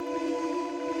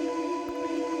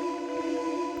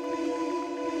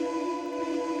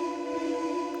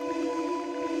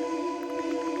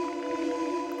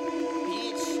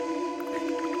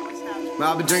Man,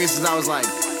 I've been drinking since I was like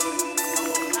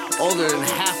older than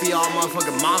half of y'all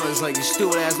motherfucking mamas. Like you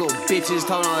stupid ass little bitches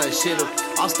talking all that shit.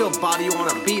 I'll still body you on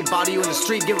a beat, body you in the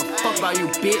street, give a fuck about you,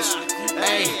 bitch.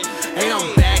 Hey, I'm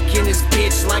back in this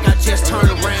bitch like I just turned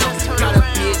around. Got a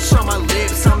bitch on my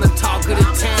lips, I'm the talk of the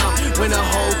town. When the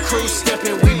whole crew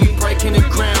steppin', we be breaking the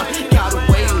ground. Got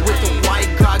away with the white,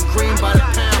 got green by the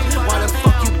pound. Why the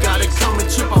fuck you gotta come and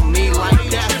trip on me like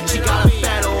that? She got a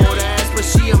fat old ass, but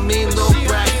she a mean little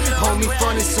brat. Homie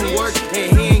funded some work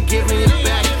and he ain't giving it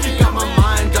back. Got my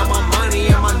mind, got my money,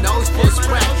 and my nose full of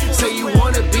crack. Say you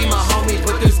wanna be my homie,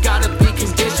 but there's gotta be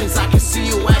conditions. I can see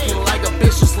you acting like a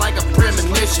bitch, just like a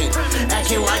premonition.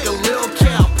 Acting like a little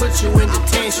kid, I'll put you in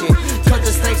detention. Cut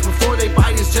the snakes before they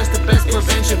bite is just the best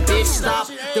prevention. Bitch, stop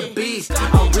the beast,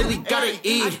 I really gotta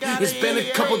eat. It's been a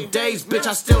couple days, bitch,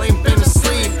 I still ain't been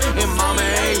asleep. And mama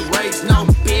ain't raised no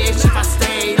bitch. If I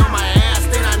stayed on my ass,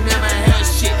 then I never had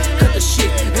shit. Cut the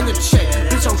shit in the check,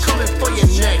 bitch, I'm coming for your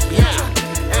neck, yeah.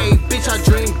 Hey, bitch, I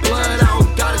drink blood, I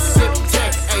don't gotta sip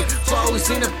tech. Hey, flows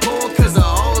in the pool, cause the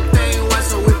whole thing wet.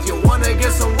 So if you wanna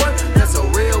get some work, that's a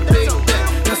real big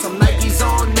bet. Got some Nikes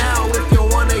on now if you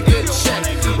wanna get checked.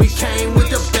 We came with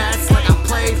the bats like I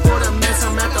played for the Mets.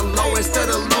 I'm at the lowest of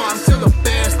the